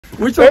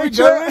Which are we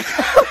going?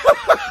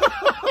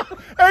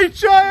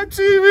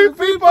 HIMTV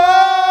people!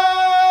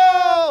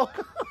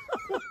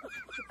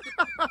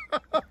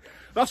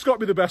 That's got to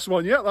be the best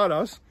one yet, that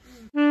has.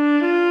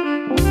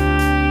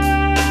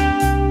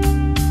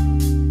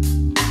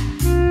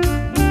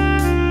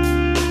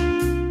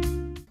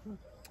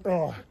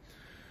 Oh.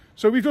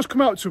 So we've just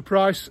come out to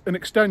price an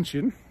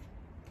extension.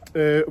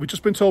 We've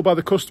just been told by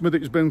the customer that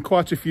there's been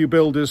quite a few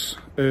builders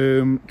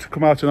to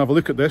come out and have a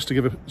look at this to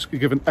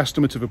give an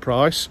estimate of a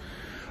price.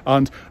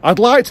 And I'd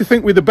like to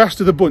think we're the best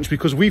of the bunch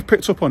because we've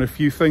picked up on a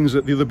few things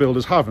that the other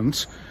builders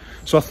haven't.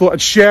 So I thought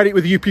I'd share it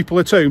with you people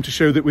at home to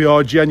show that we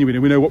are genuine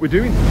and we know what we're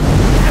doing.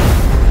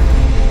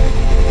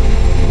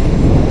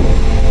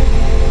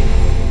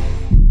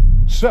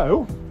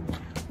 So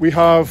we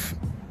have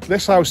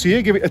this house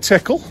here, give it a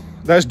tickle.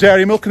 There's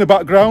Dairy Milk in the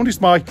background. He's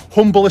my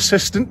humble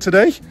assistant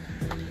today.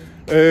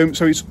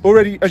 So it's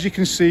already, as you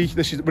can see,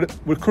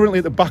 we're currently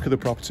at the back of the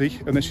property,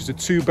 and this is a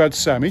 2-bed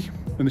semi,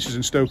 and this is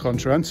in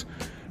Stoke-on-Trent,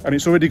 and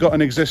it's already got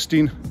an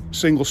existing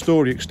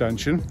single-storey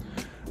extension.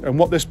 And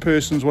what this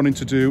person's wanting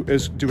to do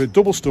is do a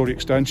double-storey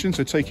extension,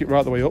 so take it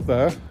right the way up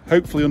there,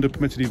 hopefully under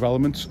permitted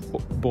development,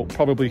 but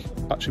probably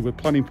actually with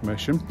planning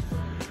permission.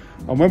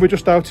 And when we're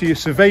just out here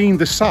surveying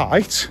the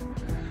site,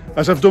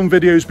 as I've done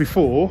videos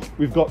before,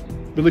 we're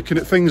looking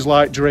at things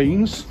like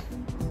drains.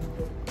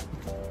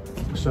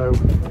 So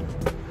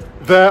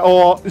there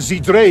are the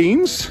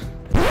drains.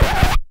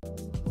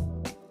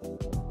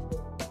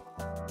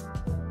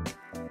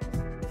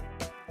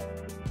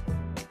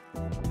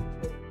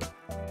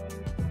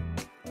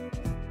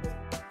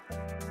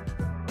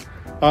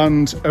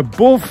 And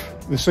above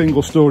the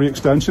single story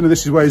extension, and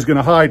this is where he's going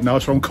to hide now,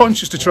 so I'm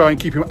conscious to try and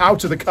keep him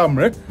out of the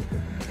camera,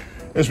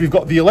 as we've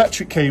got the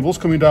electric cables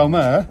coming down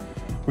there,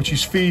 which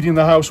is feeding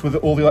the house with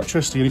all the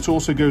electricity, and it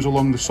also goes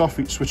along the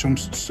soffit switch,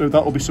 so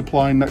that will be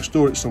supplying next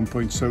door at some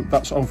point. So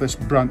that's on this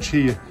branch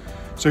here.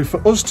 So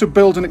for us to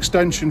build an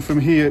extension from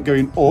here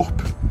going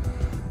up,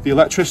 the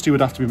electricity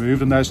would have to be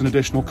moved, and there's an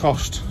additional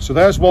cost. So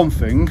there's one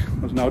thing.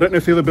 Now I don't know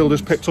if the other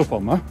builders picked up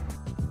on that.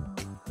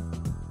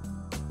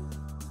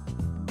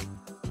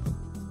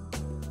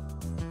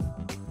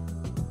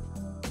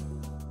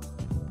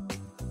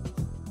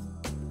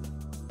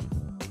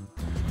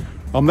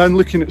 I'm then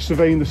looking at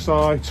surveying the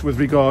site with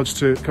regards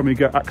to can we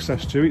get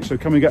access to it. So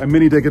can we get a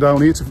mini digger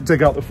down here to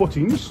dig out the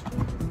footings?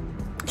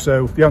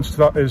 So the answer to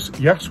that is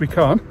yes, we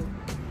can.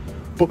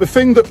 But the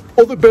thing that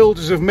other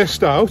builders have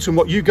missed out, and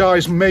what you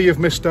guys may have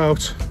missed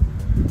out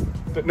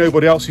that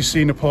nobody else has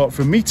seen apart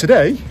from me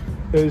today,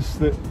 is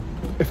that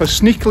if I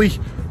sneakily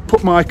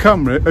put my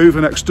camera over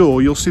next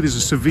door, you'll see there's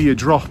a severe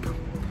drop,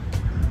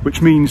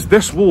 which means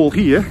this wall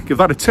here, give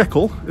that a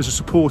tickle, is a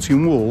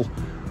supporting wall.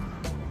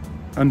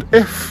 And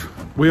if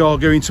we are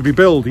going to be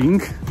building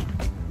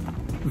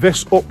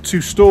this up 2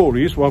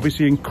 stories, we're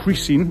obviously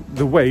increasing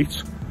the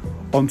weight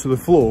onto the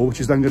floor, which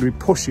is then going to be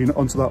pushing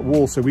onto that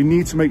wall. So we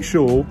need to make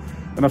sure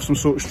and have some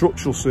sort of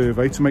structural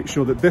survey to make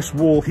sure that this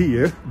wall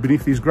here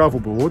beneath these gravel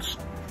boards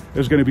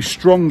is going to be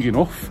strong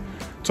enough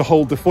to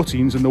hold the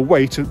footings and the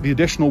weight, the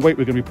additional weight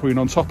we're going to be putting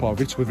on top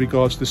of it with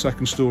regards to the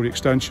 2nd story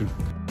extension.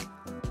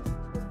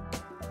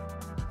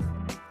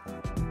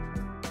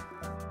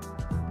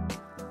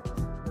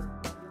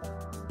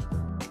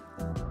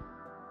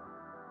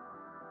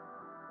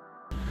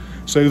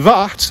 So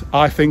that,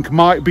 I think,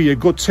 might be a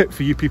good tip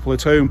for you people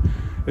at home,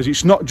 as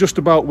it's not just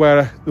about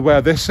where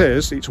this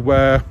is, it's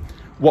what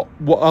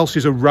else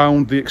is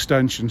around the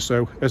extension.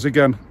 So as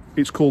again,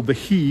 it's called the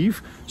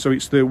heave. So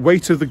it's the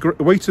weight of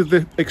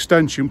the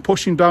extension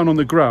pushing down on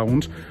the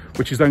ground,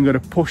 which is then going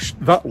to push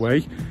that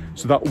way.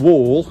 So that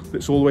wall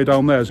that's all the way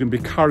down there is going to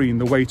be carrying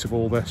the weight of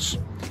all this.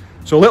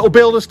 So a little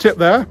builder's tip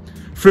there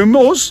from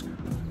us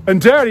and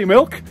Dairy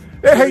Milk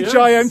at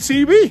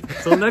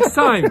HIMTV. Till next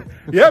time.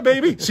 Yeah,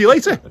 baby. See you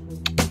later.